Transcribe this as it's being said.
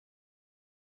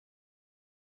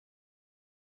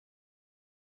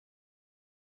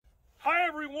Hi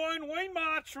everyone, Wayne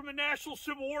Motts from the National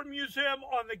Civil War Museum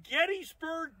on the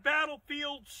Gettysburg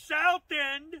Battlefield south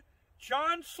end,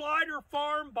 John Slider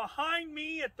Farm behind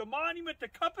me at the monument to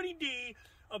Company D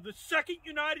of the 2nd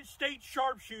United States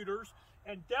Sharpshooters,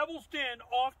 and Devil's Den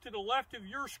off to the left of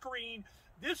your screen.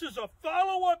 This is a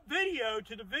follow-up video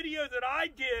to the video that I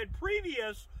did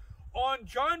previous on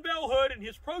John Bell Hood and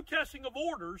his protesting of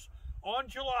orders on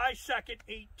July 2nd,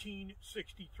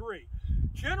 1863.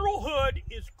 General Hood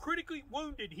is critically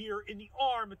wounded here in the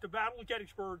arm at the Battle of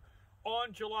Gettysburg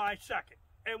on July 2nd.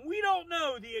 And we don't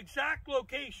know the exact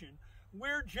location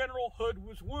where General Hood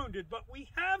was wounded, but we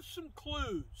have some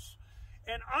clues.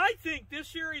 And I think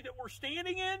this area that we're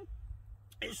standing in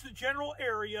is the general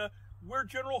area where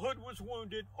General Hood was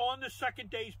wounded on the second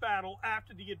day's battle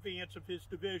after the advance of his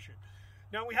division.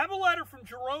 Now, we have a letter from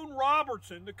Jerome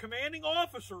Robertson, the commanding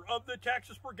officer of the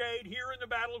Texas Brigade here in the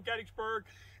Battle of Gettysburg,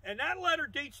 and that letter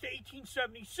dates to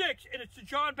 1876, and it's to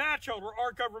John Batchelder,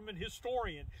 our government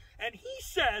historian. And he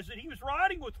says that he was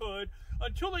riding with Hood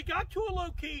until they got to a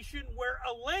location where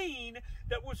a lane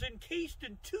that was encased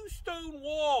in 2 stone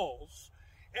walls,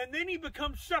 and then he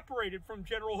becomes separated from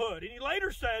General Hood. And he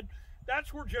later said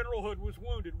that's where General Hood was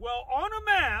wounded. Well, on a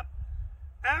map,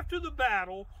 after the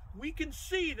battle, we can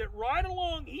see that right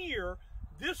along here,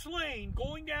 this lane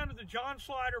going down to the John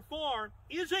Slider Farm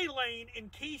is a lane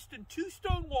encased in 2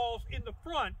 stone walls in the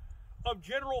front of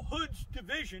General Hood's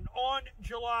division on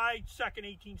July 2nd,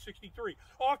 1863.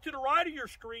 Off to the right of your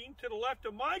screen, to the left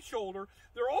of my shoulder,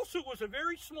 there also was a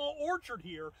very small orchard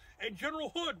here, and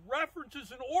General Hood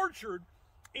references an orchard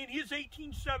in his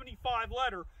 1875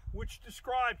 letter, which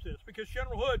describes this, because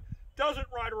General Hood doesn't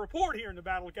write a report here in the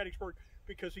Battle of Gettysburg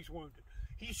because he's wounded.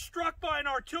 He's struck by an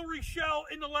artillery shell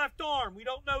in the left arm. We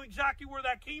don't know exactly where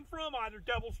that came from, either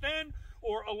Devil's Den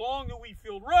or along the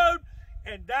Wheatfield Road,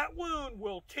 and that wound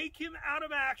will take him out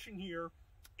of action here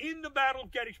in the Battle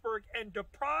of Gettysburg and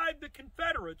deprive the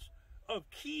Confederates of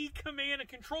key command and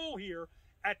control here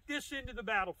at this end of the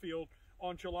battlefield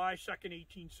on July 2nd,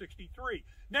 1863.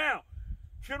 Now,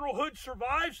 General Hood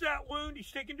survives that wound.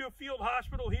 He's taken to a field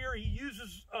hospital here. He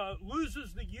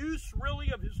loses the use,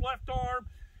 really, of his left arm.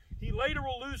 He later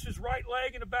will lose his right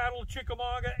leg in the Battle of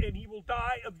Chickamauga, and he will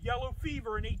die of yellow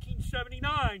fever in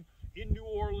 1879 in New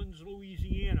Orleans,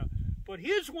 Louisiana. But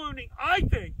his wounding, I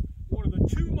think, one of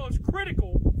the 2 most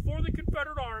critical for the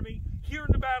Confederate Army here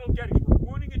in the Battle of Gettysburg.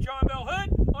 Wounding of John Bell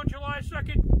Hood on July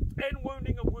 2nd, and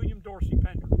wounding of William Dorsey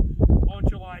Pender on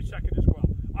July 2nd as well.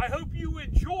 I hope you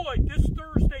enjoyed this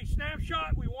Thursday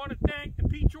snapshot. We want to thank the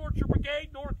Peach Orchard Brigade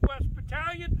Northwest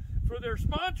Battalion for their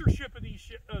sponsorship of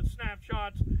these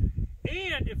snapshots.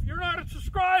 And if you're not a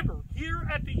subscriber here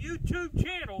at the YouTube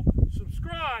channel,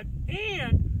 subscribe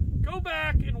and go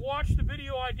back and watch the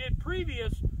video I did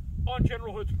previous on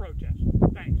General Hood's protest.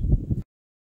 Thanks.